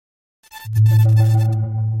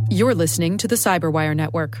You're listening to the Cyberwire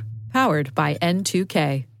Network, powered by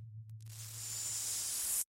N2K.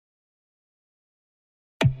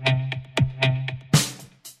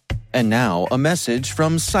 And now, a message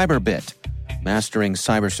from Cyberbit. Mastering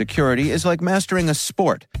cybersecurity is like mastering a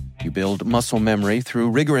sport. You build muscle memory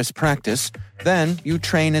through rigorous practice, then you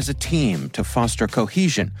train as a team to foster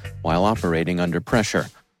cohesion while operating under pressure.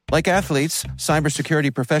 Like athletes,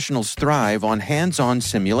 cybersecurity professionals thrive on hands-on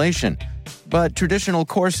simulation. But traditional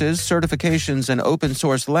courses, certifications, and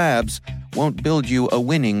open-source labs won't build you a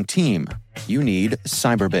winning team. You need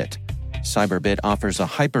Cyberbit. Cyberbit offers a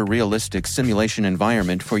hyper-realistic simulation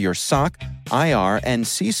environment for your SOC, IR, and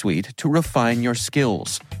C-suite to refine your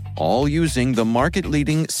skills, all using the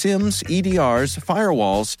market-leading SIMs, EDRs,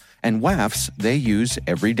 firewalls, and WAFs they use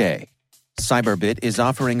every day. Cyberbit is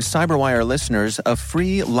offering Cyberwire listeners a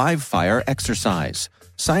free live-fire exercise.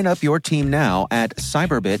 Sign up your team now at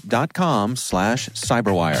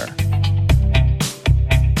cyberbit.com/cyberwire.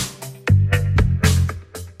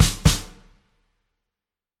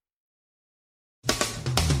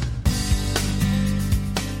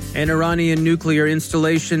 An Iranian nuclear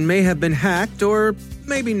installation may have been hacked, or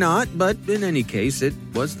maybe not, but in any case, it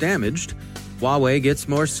was damaged. Huawei gets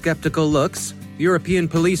more skeptical looks. European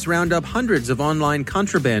police round up hundreds of online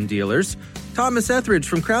contraband dealers. Thomas Etheridge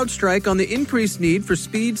from CrowdStrike on the increased need for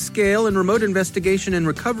speed, scale, and remote investigation and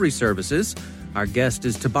recovery services. Our guest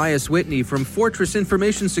is Tobias Whitney from Fortress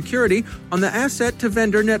Information Security on the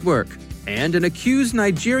asset-to-vendor network. And an accused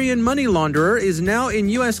Nigerian money launderer is now in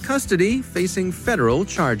U.S. custody facing federal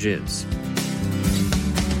charges.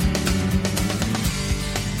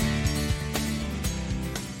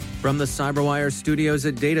 From the Cyberwire studios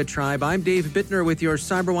at Data Tribe, I'm Dave Bittner with your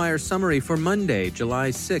Cyberwire summary for Monday,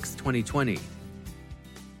 July 6, 2020.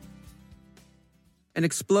 An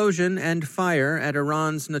explosion and fire at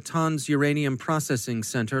Iran's Natanz uranium processing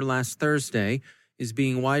center last Thursday is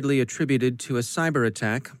being widely attributed to a cyber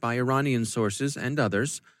attack by Iranian sources and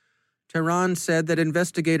others. Tehran said that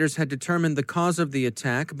investigators had determined the cause of the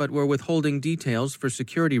attack but were withholding details for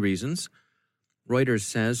security reasons. Reuters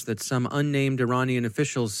says that some unnamed Iranian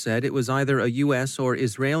officials said it was either a U.S. or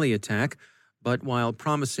Israeli attack, but while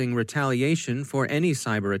promising retaliation for any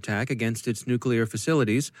cyber attack against its nuclear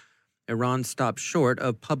facilities, Iran stopped short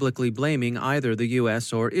of publicly blaming either the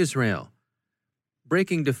U.S. or Israel.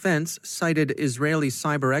 Breaking Defense cited Israeli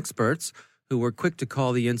cyber experts who were quick to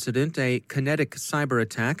call the incident a kinetic cyber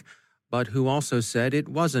attack, but who also said it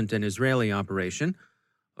wasn't an Israeli operation.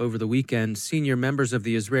 Over the weekend, senior members of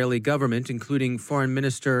the Israeli government, including Foreign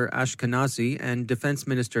Minister Ashkenazi and Defense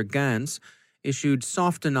Minister Gantz, issued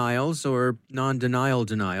soft denials or non-denial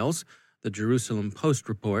denials, the Jerusalem Post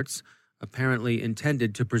reports, apparently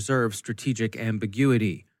intended to preserve strategic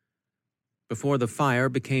ambiguity. Before the fire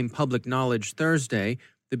became public knowledge Thursday,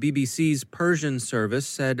 the BBC's Persian service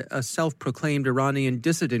said a self-proclaimed Iranian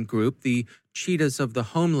dissident group, the Cheetahs of the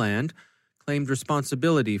Homeland, claimed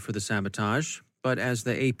responsibility for the sabotage. But as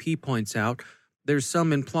the AP points out, there's some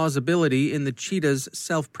implausibility in the Cheetahs'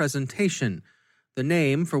 self-presentation. The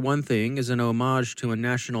name, for one thing, is an homage to a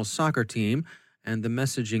national soccer team, and the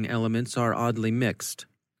messaging elements are oddly mixed.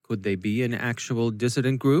 Could they be an actual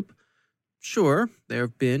dissident group? Sure, there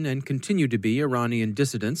have been and continue to be Iranian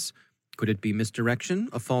dissidents. Could it be misdirection,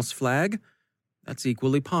 a false flag? That's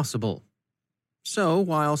equally possible. So,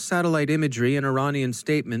 while satellite imagery and Iranian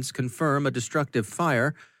statements confirm a destructive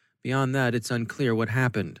fire, beyond that it's unclear what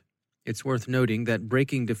happened. It's worth noting that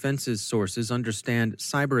Breaking Defense's sources understand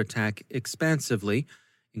cyber attack expansively,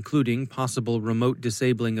 including possible remote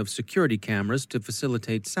disabling of security cameras to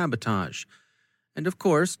facilitate sabotage. And of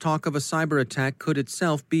course, talk of a cyber attack could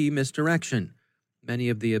itself be misdirection. Many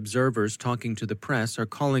of the observers talking to the press are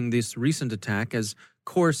calling this recent attack as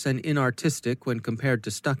coarse and inartistic when compared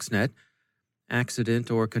to Stuxnet. Accident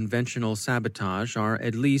or conventional sabotage are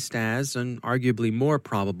at least as, and arguably more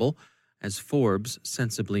probable, as Forbes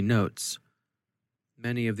sensibly notes.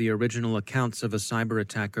 Many of the original accounts of a cyber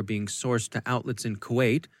attack are being sourced to outlets in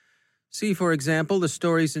Kuwait. See, for example, the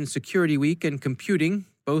stories in Security Week and Computing,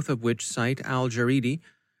 both of which cite Al Jaridi.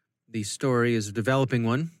 The story is a developing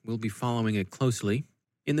one. We'll be following it closely.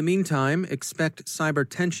 In the meantime, expect cyber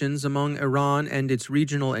tensions among Iran and its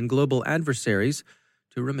regional and global adversaries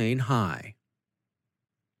to remain high.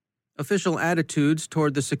 Official attitudes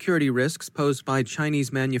toward the security risks posed by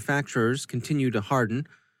Chinese manufacturers continue to harden.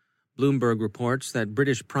 Bloomberg reports that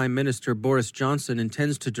British Prime Minister Boris Johnson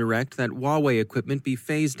intends to direct that Huawei equipment be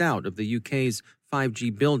phased out of the UK's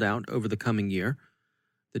 5G build-out over the coming year.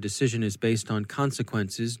 The decision is based on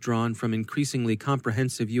consequences drawn from increasingly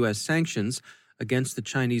comprehensive U.S. sanctions against the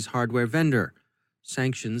Chinese hardware vendor.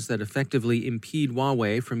 sanctions that effectively impede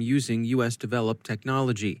Huawei from using U.S.-developed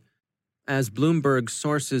technology. As Bloomberg's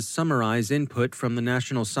sources summarize input from the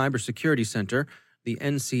National Cybersecurity Center, the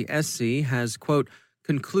NCSC has, quote,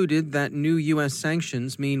 concluded that new U.S.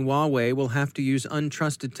 sanctions mean Huawei will have to use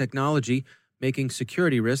untrusted technology, making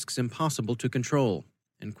security risks impossible to control,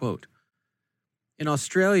 end quote. In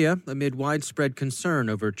Australia, amid widespread concern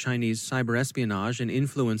over Chinese cyber espionage and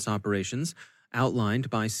influence operations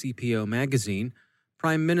outlined by CPO magazine,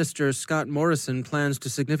 Prime Minister Scott Morrison plans to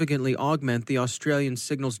significantly augment the Australian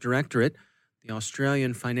Signals Directorate, the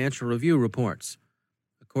Australian Financial Review reports.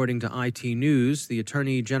 According to IT News, the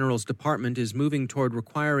Attorney General's department is moving toward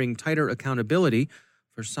requiring tighter accountability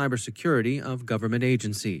for cybersecurity of government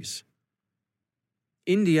agencies.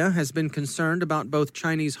 India has been concerned about both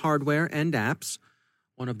Chinese hardware and apps.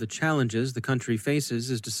 One of the challenges the country faces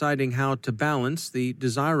is deciding how to balance the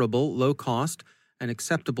desirable, low-cost, and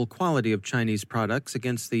acceptable quality of Chinese products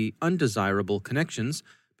against the undesirable connections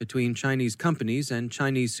between Chinese companies and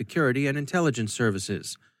Chinese security and intelligence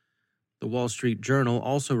services. The Wall Street Journal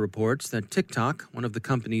also reports that TikTok, one of the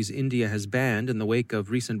companies India has banned in the wake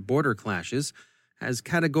of recent border clashes, has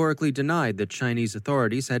categorically denied that Chinese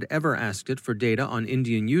authorities had ever asked it for data on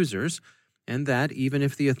Indian users, and that even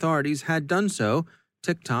if the authorities had done so,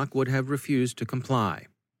 TikTok would have refused to comply.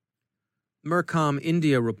 Mercom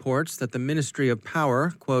India reports that the Ministry of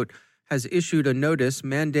Power, quote, has issued a notice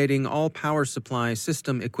mandating all power supply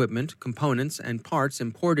system equipment, components, and parts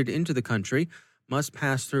imported into the country must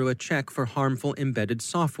pass through a check for harmful embedded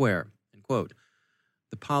software, end quote.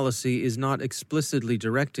 The policy is not explicitly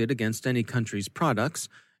directed against any country's products,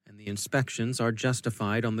 and the inspections are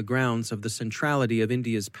justified on the grounds of the centrality of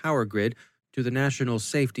India's power grid to the national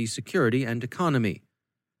safety, security, and economy.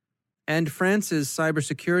 And France's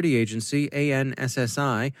cybersecurity agency,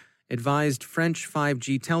 ANSSI, advised French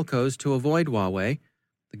 5G telcos to avoid Huawei.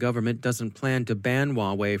 The government doesn't plan to ban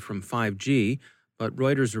Huawei from 5G, but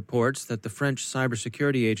Reuters reports that the French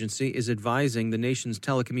cybersecurity agency is advising the nation's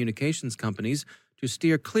telecommunications companies to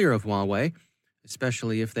steer clear of Huawei,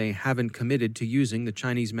 especially if they haven't committed to using the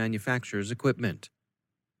Chinese manufacturer's equipment.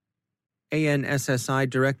 ANSSI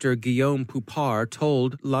Director Guillaume Poupard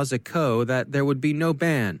told Les Echos that there would be no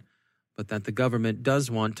ban, but that the government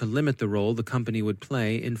does want to limit the role the company would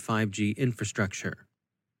play in 5G infrastructure.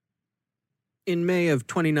 In May of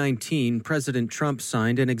 2019, President Trump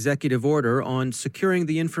signed an executive order on securing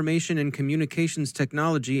the information and communications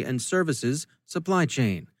technology and services supply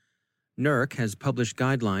chain. NERC has published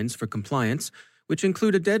guidelines for compliance, which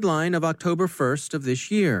include a deadline of October 1st of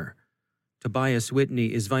this year. Tobias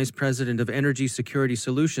Whitney is Vice President of Energy Security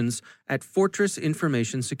Solutions at Fortress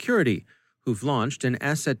Information Security, who've launched an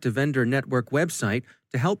asset-to-vendor network website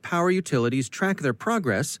to help power utilities track their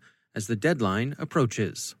progress as the deadline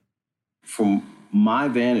approaches. From my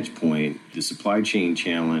vantage point, the supply chain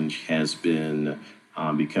challenge has been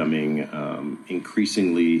becoming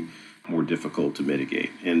increasingly more difficult to mitigate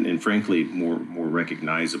and frankly, more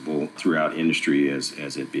recognizable throughout industry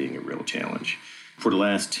as it being a real challenge. For the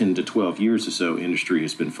last 10 to 12 years or so, industry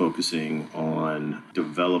has been focusing on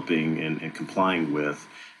developing and complying with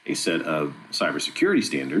a set of cybersecurity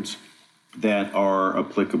standards that are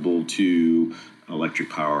applicable to electric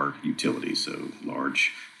power utilities, so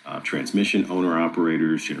large transmission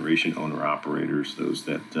owner-operators, generation owner-operators, those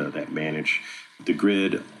that manage the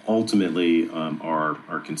grid, ultimately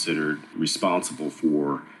are considered responsible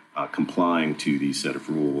for complying to these set of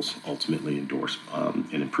rules, ultimately endorsed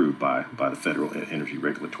and approved by the Federal Energy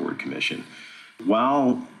Regulatory Commission.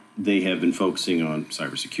 While they have been focusing on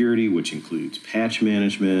cybersecurity, which includes patch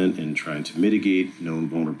management and trying to mitigate known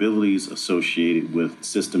vulnerabilities associated with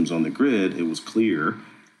systems on the grid, it was clear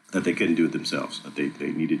that they couldn't do it themselves, that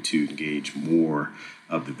they needed to engage more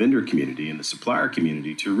of the vendor community and the supplier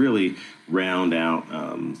community to really round out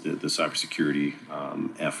the cybersecurity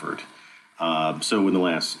effort. So in the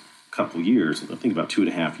last couple of years, I think about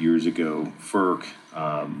 2.5 years ago, FERC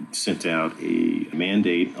sent out a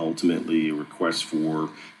mandate, ultimately a request for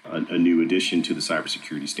a new addition to the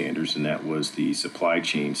cybersecurity standards, and that was the supply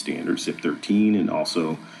chain standard, SIP 13, and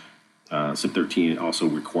also SIP 13 also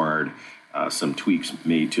required some tweaks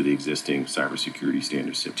made to the existing cybersecurity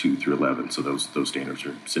standards, SIP 2 through 11. So those standards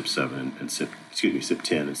are SIP 7 and SIP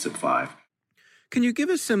 10 and SIP 5. Can you give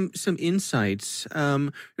us some insights?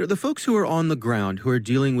 The folks who are on the ground, who are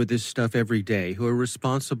dealing with this stuff every day, who are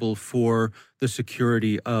responsible for the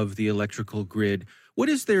security of the electrical grid, what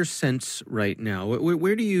is their sense right now?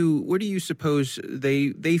 Where do you suppose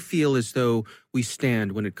they feel as though we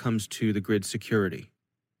stand when it comes to the grid security?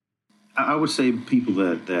 I would say people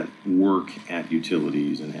that work at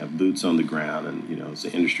utilities and have boots on the ground, and it's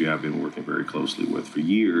an industry I've been working very closely with for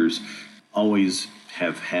years, always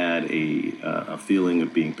have had a feeling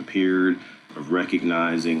of being prepared, of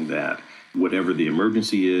recognizing that whatever the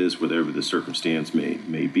emergency is, whatever the circumstance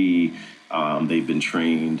may be, they've been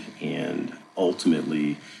trained and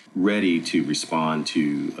ultimately ready to respond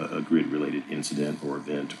to a grid-related incident or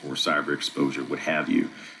event or cyber exposure, what have you.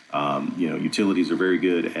 Utilities are very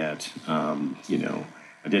good at,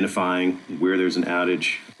 identifying where there's an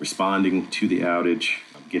outage, responding to the outage,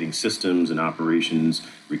 getting systems and operations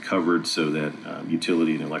recovered so that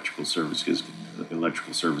utility and electrical services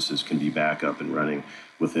can be back up and running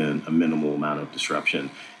within a minimal amount of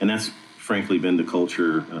disruption. And that's frankly been the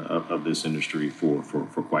culture of this industry for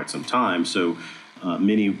quite some time. So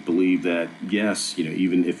many believe that, yes,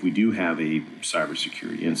 even if we do have a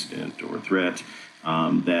cybersecurity incident or a threat,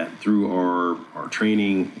 that through our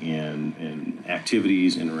training and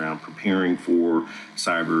activities and around preparing for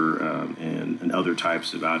cyber and other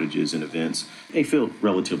types of outages and events, they feel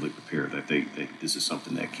relatively prepared that this is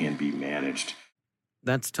something that can be managed.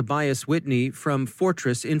 That's Tobias Whitney from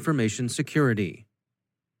Fortress Information Security.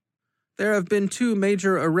 There have been 2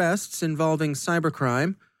 major arrests involving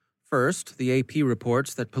cybercrime. First, the AP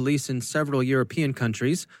reports that police in several European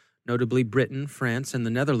countries, notably Britain, France, and the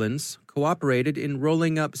Netherlands, cooperated in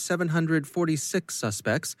rolling up 746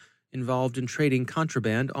 suspects involved in trading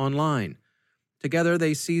contraband online. Together,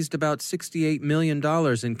 they seized about $68 million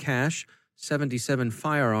in cash, 77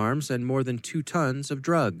 firearms, and more than 2 tons of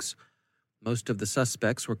drugs. Most of the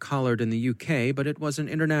suspects were collared in the UK, but it was an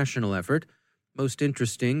international effort. Most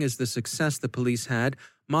interesting is the success the police had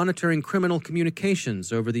monitoring criminal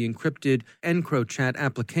communications over the encrypted EncroChat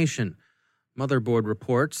application. Motherboard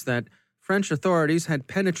reports that French authorities had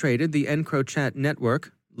penetrated the EncroChat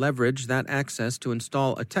network, leveraged that access to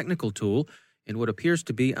install a technical tool in what appears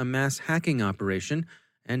to be a mass hacking operation,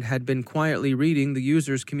 and had been quietly reading the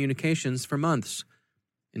user's communications for months.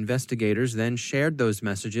 Investigators then shared those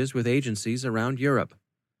messages with agencies around Europe.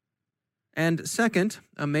 And second,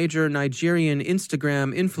 a major Nigerian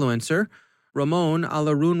Instagram influencer, Ramon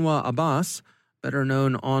Alarunwa Abbas, better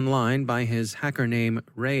known online by his hacker name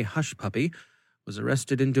Ray Hushpuppi, was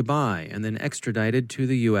arrested in Dubai and then extradited to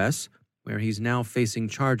the U.S., where he's now facing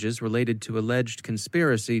charges related to alleged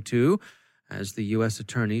conspiracy to, as the U.S.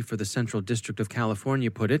 Attorney for the Central District of California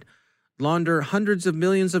put it, launder hundreds of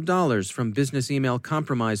millions of dollars from business email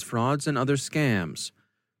compromise frauds and other scams.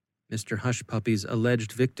 Mr. Hushpuppi's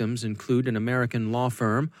alleged victims include an American law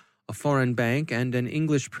firm, a foreign bank, and an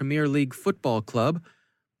English Premier League football club.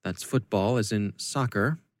 That's football as in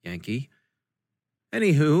soccer, Yankee.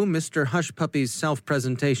 Anywho, Mr. Hushpuppi's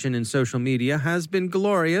self-presentation in social media has been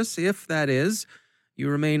glorious, if, that is, you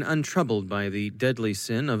remain untroubled by the deadly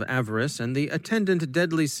sin of avarice and the attendant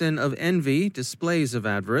deadly sin of envy, displays of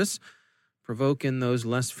avarice, provoke in those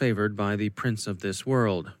less favored by the prince of this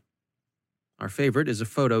world. Our favorite is a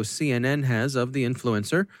photo CNN has of the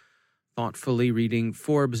influencer, thoughtfully reading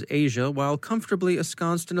Forbes Asia while comfortably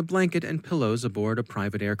ensconced in a blanket and pillows aboard a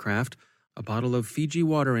private aircraft, a bottle of Fiji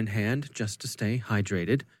water in hand just to stay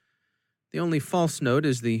hydrated. The only false note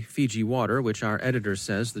is the Fiji water, which our editor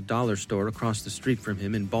says the dollar store across the street from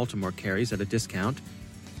him in Baltimore carries at a discount.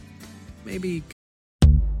 Maybe...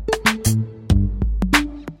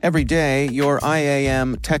 Every day, your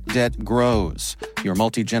IAM tech debt grows. Your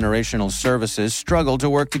multi-generational services struggle to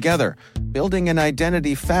work together. Building an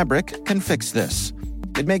identity fabric can fix this.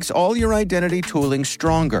 It makes all your identity tooling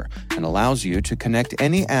stronger and allows you to connect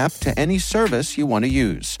any app to any service you want to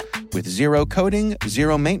use, with zero coding,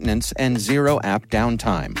 zero maintenance, and zero app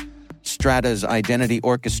downtime. Strata's identity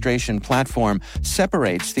orchestration platform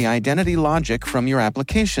separates the identity logic from your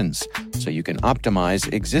applications, so you can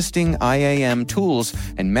optimize existing IAM tools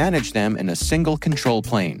and manage them in a single control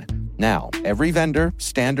plane. Now, every vendor,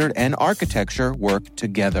 standard, and architecture work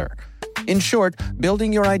together. In short,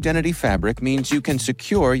 building your identity fabric means you can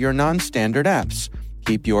secure your non-standard apps,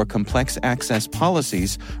 keep your complex access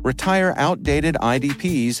policies, retire outdated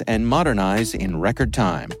IDPs, and modernize in record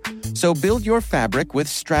time. So build your fabric with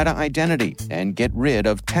Strata Identity and get rid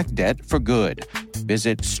of tech debt for good.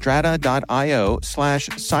 Visit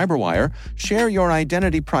strata.io/cyberwire, share your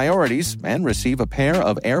identity priorities, and receive a pair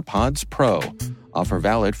of AirPods Pro. Offer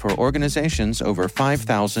valid for organizations over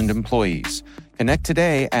 5,000 employees. Connect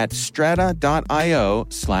today at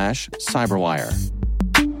strata.io/cyberwire.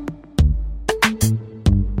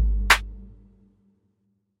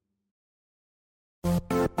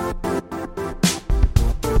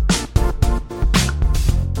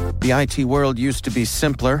 The IT world used to be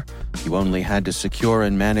simpler. You only had to secure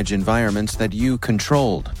and manage environments that you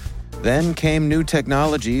controlled. Then came new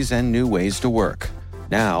technologies and new ways to work.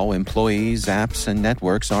 Now, employees, apps, and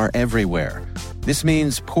networks are everywhere. This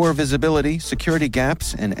means poor visibility, security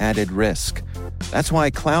gaps, and added risk. That's why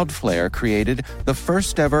Cloudflare created the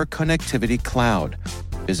first-ever connectivity cloud.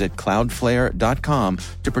 Visit cloudflare.com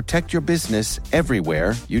to protect your business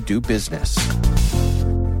everywhere you do business.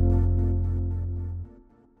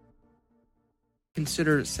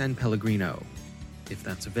 Consider San Pellegrino, if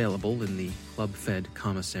that's available in the club-fed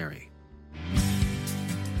commissary.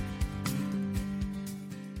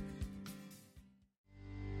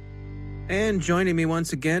 And joining me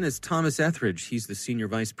once again is Thomas Etheridge. He's the Senior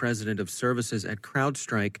Vice President of Services at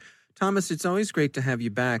CrowdStrike. Thomas, it's always great to have you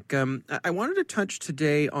back. I wanted to touch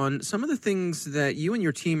today on some of the things that you and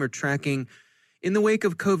your team are tracking in the wake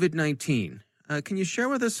of COVID-19. Can you share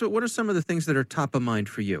with us what are some of the things that are top of mind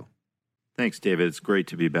for you? Thanks, David. It's great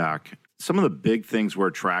to be back. Some of the big things we're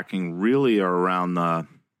tracking really are around the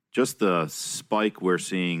spike we're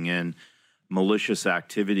seeing in malicious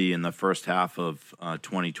activity in the first half of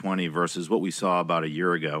 2020 versus what we saw about a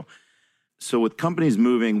year ago. So with companies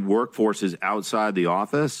moving workforces outside the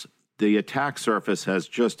office, the attack surface has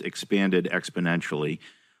just expanded exponentially.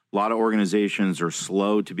 A lot of organizations are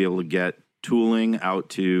slow to be able to get tooling out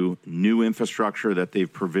to new infrastructure that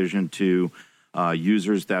they've provisioned to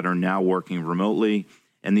users that are now working remotely.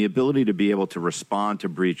 And the ability to be able to respond to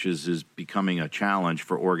breaches is becoming a challenge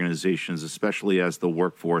for organizations, especially as the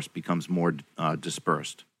workforce becomes more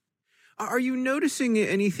dispersed. Are you noticing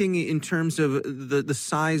anything in terms of the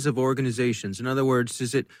size of organizations? In other words,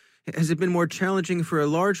 has it been more challenging for a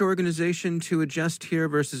large organization to adjust here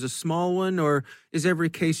versus a small one, or is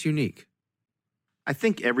every case unique? I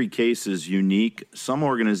think every case is unique. Some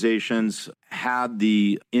organizations had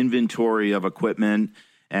the inventory of equipment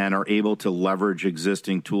and are able to leverage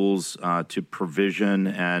existing tools to provision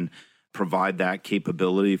and provide that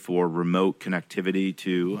capability for remote connectivity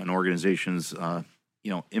to an organization's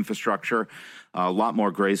infrastructure a lot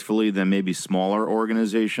more gracefully than maybe smaller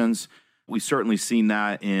organizations. We've certainly seen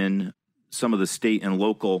that in some of the state and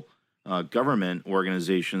local government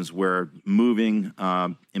organizations where moving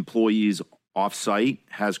employees off-site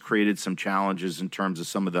has created some challenges in terms of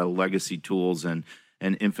some of the legacy tools and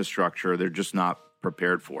infrastructure. They're just not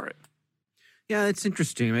prepared for it. Yeah, it's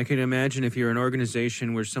interesting. I can imagine if you're an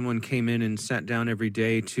organization where someone came in and sat down every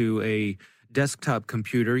day to a desktop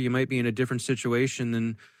computer, you might be in a different situation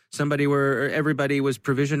than somebody where everybody was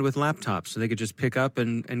provisioned with laptops, so they could just pick up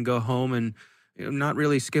and go home and not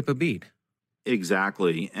really skip a beat.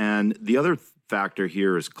 Exactly. And the other factor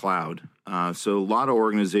here is cloud. So a lot of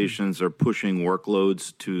organizations are pushing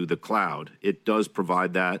workloads to the cloud. It does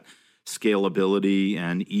provide that scalability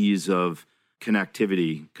and ease of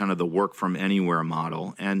connectivity, kind of the work from anywhere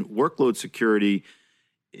model. And workload security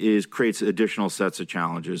creates additional sets of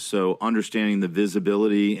challenges. So understanding the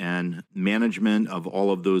visibility and management of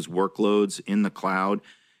all of those workloads in the cloud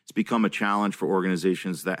has become a challenge for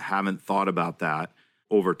organizations that haven't thought about that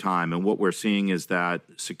over time. And what we're seeing is that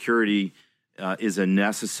security is a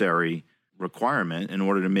necessary requirement in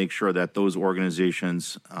order to make sure that those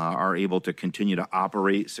organizations are able to continue to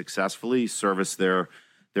operate successfully, service their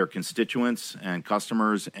constituents and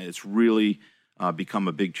customers. And it's really become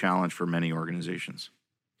a big challenge for many organizations.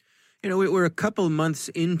 You know, we're a couple months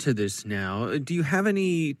into this now. Do you have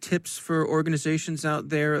any tips for organizations out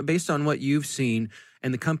there based on what you've seen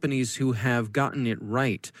and the companies who have gotten it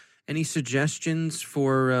right? Any suggestions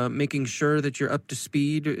for making sure that you're up to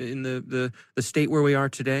speed in the state where we are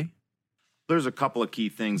today? There's a couple of key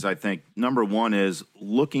things, I think. Number one is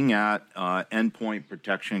looking at endpoint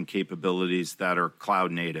protection capabilities that are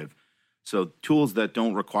cloud native. So tools that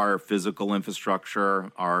don't require physical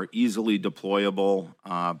infrastructure are easily deployable,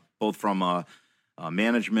 both from a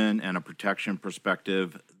management and a protection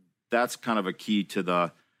perspective. That's kind of a key to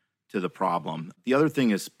the problem. The other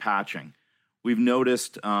thing is patching. We've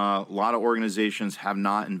noticed a lot of organizations have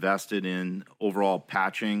not invested in overall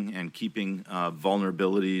patching and keeping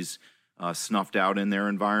vulnerabilities snuffed out in their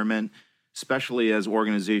environment, especially as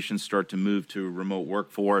organizations start to move to remote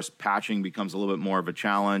workforce. Patching becomes a little bit more of a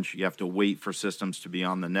challenge. You have to wait for systems to be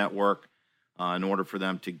on the network in order for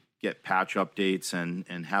them to get patch updates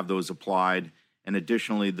and have those applied. And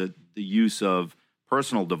additionally, the use of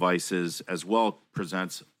personal devices as well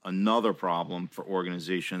presents another problem for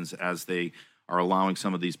organizations as they are allowing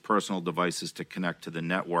some of these personal devices to connect to the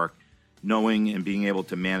network. Knowing and being able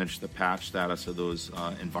to manage the patch status of those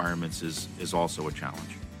environments is also a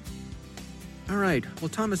challenge. All right. Well,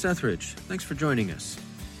 Thomas Etheridge, thanks for joining us.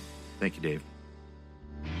 Thank you, Dave.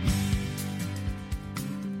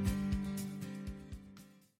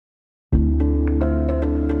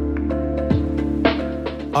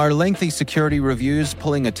 Are lengthy security reviews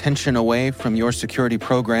pulling attention away from your security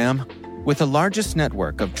program? With the largest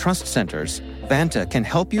network of trust centers, Vanta can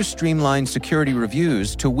help you streamline security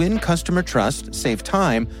reviews to win customer trust, save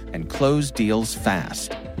time, and close deals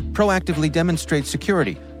fast. Proactively demonstrate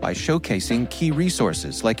security by showcasing key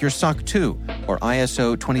resources like your SOC 2 or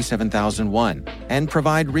ISO 27001 and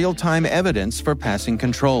provide real-time evidence for passing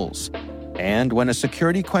controls. And when a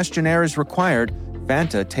security questionnaire is required,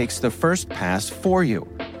 Vanta takes the first pass for you.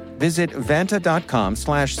 Visit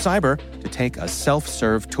vanta.com/cyber to take a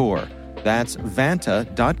self-serve tour. That's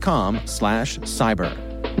vanta.com/cyber.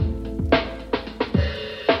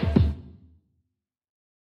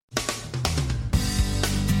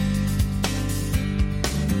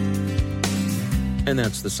 And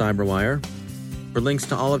that's the Cyberwire. For links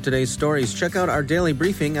to all of today's stories, check out our daily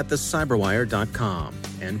briefing at thecyberwire.com.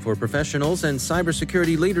 And for professionals and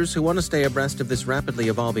cybersecurity leaders who want to stay abreast of this rapidly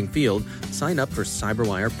evolving field, sign up for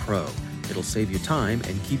Cyberwire Pro. It'll save you time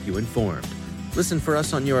and keep you informed. Listen for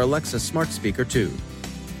us on your Alexa smart speaker, too.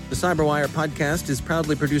 The Cyberwire podcast is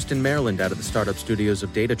proudly produced in Maryland out of the startup studios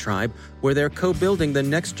of Data Tribe, where they're co-building the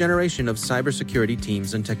next generation of cybersecurity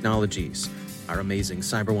teams and technologies. Our amazing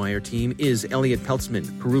Cyberwire team is Elliot Peltzman,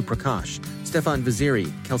 Puru Prakash, Stefan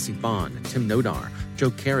Vaziri, Kelsey Bond, Tim Nodar,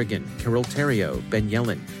 Joe Kerrigan, Carol Terrio, Ben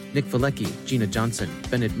Yellen, Nick Valecki, Gina Johnson,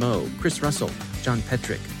 Bennett Moe, Chris Russell, John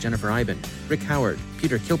Petrick, Jennifer Iben, Rick Howard,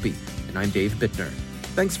 Peter Kilpie, and I'm Dave Bittner.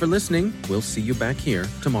 Thanks for listening. We'll see you back here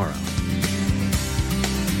tomorrow.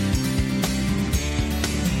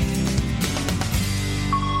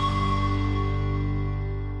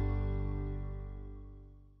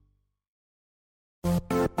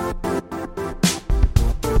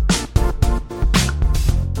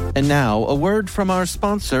 And now, a word from our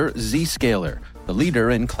sponsor, Zscaler, the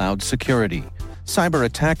leader in cloud security. Cyber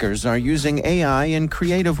attackers are using AI in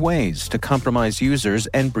creative ways to compromise users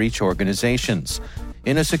and breach organizations.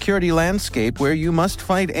 In a security landscape where you must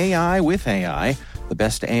fight AI with AI, the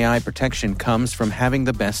best AI protection comes from having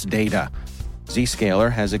the best data.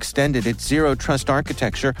 Zscaler has extended its zero-trust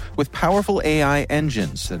architecture with powerful AI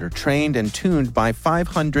engines that are trained and tuned by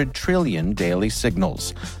 500 trillion daily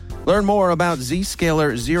signals. Learn more about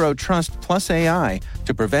Zscaler Zero Trust Plus AI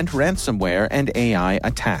to prevent ransomware and AI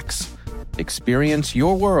attacks. Experience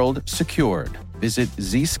your world secured. Visit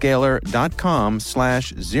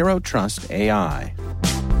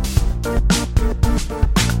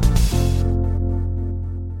zscaler.com/zerotrustai.